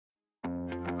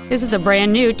This is a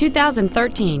brand new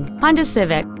 2013 Honda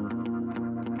Civic.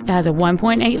 It has a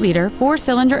 1.8-liter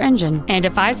four-cylinder engine and a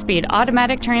 5-speed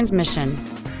automatic transmission.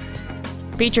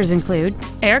 Features include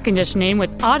air conditioning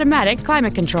with automatic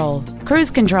climate control,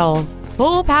 cruise control,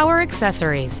 full power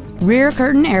accessories, rear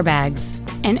curtain airbags,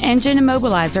 an engine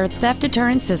immobilizer theft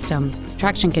deterrent system,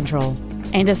 traction control,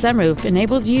 and a sunroof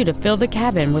enables you to fill the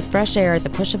cabin with fresh air at the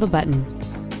push of a button.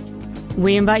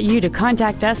 We invite you to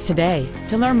contact us today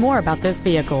to learn more about this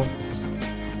vehicle.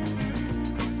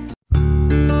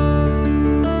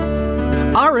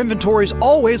 Our inventory is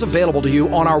always available to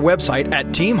you on our website at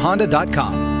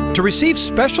teamhonda.com. To receive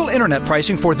special internet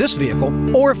pricing for this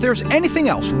vehicle, or if there's anything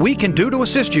else we can do to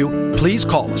assist you, please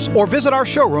call us or visit our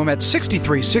showroom at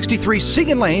 6363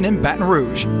 Siegen Lane in Baton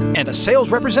Rouge, and a sales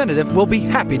representative will be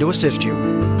happy to assist you.